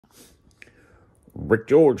Rick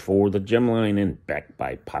George for the Gem Line, and backed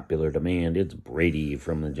by popular demand, it's Brady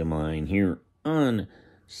from the Gem Line here on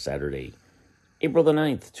Saturday, April the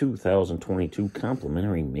 9th, 2022.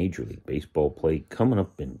 Complimentary Major League Baseball play coming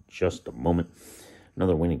up in just a moment.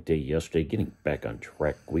 Another winning day yesterday, getting back on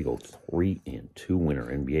track. We go 3-2 winner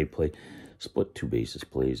NBA play, split 2 bases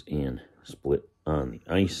plays, and split on the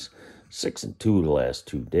ice. 6-2 the last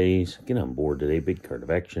 2 days. Get on board today. Big card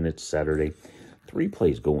of action. It's Saturday. 3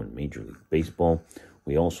 plays go in Major League Baseball.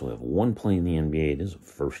 We also have 1 play in the NBA. It is a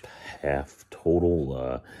first half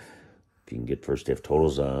total. If you can get first half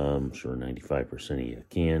totals, I'm sure 95% of you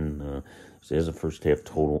can. So there's a first half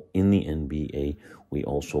total in the NBA. We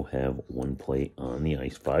also have 1 play on the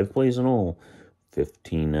ice. 5 plays in all.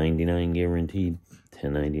 $15.99 guaranteed,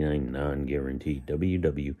 $10.99 non-guaranteed.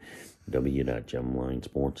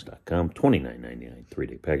 www.gemlinesports.com. $29.99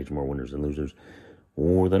 3-day package. More winners and losers.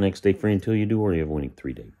 Or the next day free until you do, or you have a winning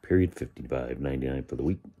 3-day period. $55.99 for the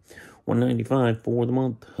week, $195 for the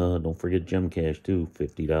month. Don't forget Gem Cash too.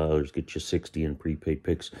 $50 get you 60 in prepaid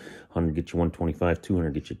picks. $100 get you 125.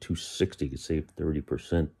 $200 get you 260. You can save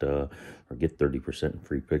 30% or get 30% in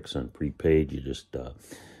free picks on prepaid. You just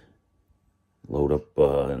load up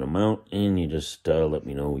an amount and you just let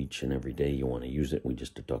me know each and every day you want to use it. We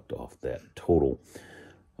just deduct off that total.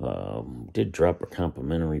 Did drop a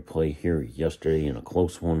complimentary play here yesterday in a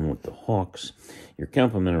close one with the Hawks. Your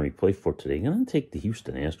complimentary play for today, I'm going to take the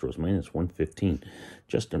Houston Astros minus 115.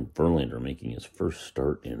 Justin Verlander making his first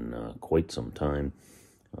start in quite some time.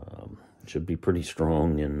 Should be pretty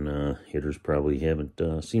strong, and hitters probably haven't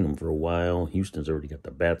seen him for a while. Houston's already got the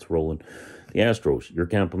bats rolling. The Astros, your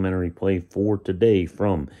complimentary play for today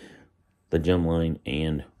from the Gem Line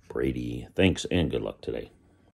and Brady. Thanks, and good luck today.